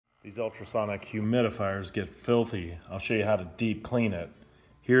These ultrasonic humidifiers get filthy. I'll show you how to deep clean it.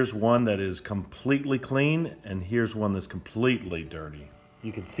 Here's one that is completely clean, and here's one that's completely dirty.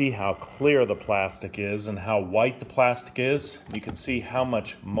 You can see how clear the plastic is and how white the plastic is. You can see how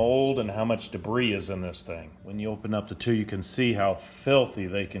much mold and how much debris is in this thing. When you open up the two, you can see how filthy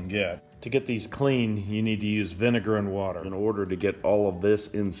they can get. To get these clean, you need to use vinegar and water. In order to get all of this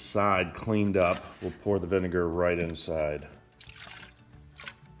inside cleaned up, we'll pour the vinegar right inside.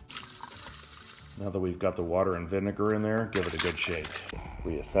 Now that we've got the water and vinegar in there, give it a good shake.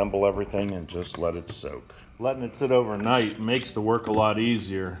 We assemble everything and just let it soak. Letting it sit overnight makes the work a lot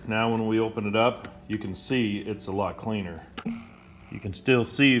easier. Now when we open it up, you can see it's a lot cleaner. You can still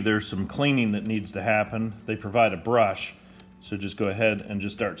see there's some cleaning that needs to happen. They provide a brush, so just go ahead and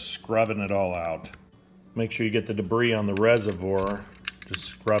just start scrubbing it all out. Make sure you get the debris on the reservoir. Just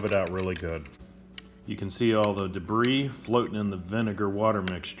scrub it out really good. You can see all the debris floating in the vinegar water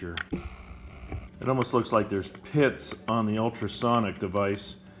mixture. It almost looks like there's pits on the ultrasonic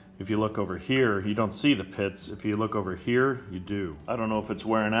device. If you look over here, you don't see the pits. If you look over here, you do. I don't know if it's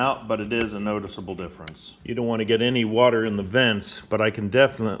wearing out, but it is a noticeable difference. You don't want to get any water in the vents, but I can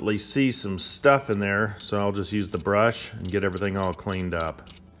definitely see some stuff in there, so I'll just use the brush and get everything all cleaned up.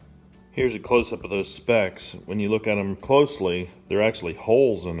 Here's a close-up of those specs. When you look at them closely, there are actually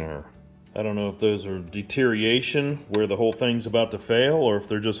holes in there. I don't know if those are deterioration, where the whole thing's about to fail, or if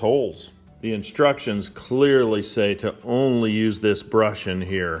they're just holes. The instructions clearly say to only use this brush in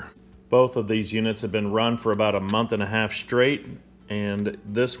here. Both of these units have been run for about a month and a half straight, and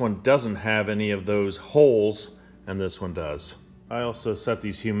this one doesn't have any of those holes, and this one does. I also set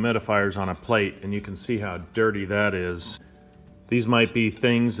these humidifiers on a plate, and you can see how dirty that is. These might be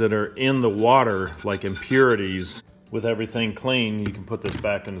things that are in the water, like impurities. With everything clean, you can put this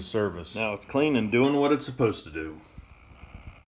back into service. Now it's clean and doing what it's supposed to do.